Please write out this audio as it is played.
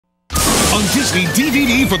On Disney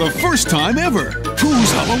DVD for the first time ever.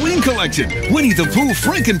 Pooh's Halloween collection. Winnie the Pooh,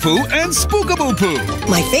 Frankenpooh, and Spookable Pooh.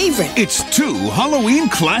 My favorite. It's 2 Halloween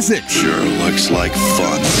classics. Sure looks like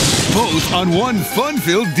fun. Both on one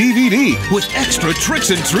fun-filled DVD with extra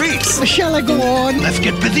tricks and treats. Shall I go on? Let's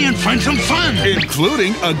get busy and find some fun.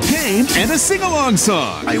 Including a game and a sing-along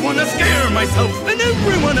song. I want to scare myself and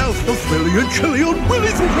everyone else. The thrilly and chilly on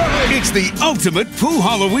Willie's ride. It's the ultimate Pooh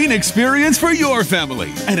Halloween experience for your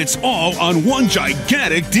family. And it's all on one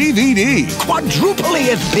gigantic DVD. Quadruply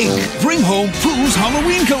as big. Bring home Pooh's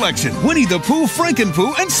Halloween collection. Winnie the Pooh,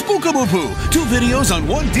 Frankenpooh, and Spookable Pooh. 2 videos on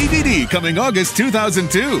one DVD coming August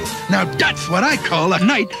 2002. Now that's what I call a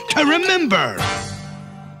night to remember.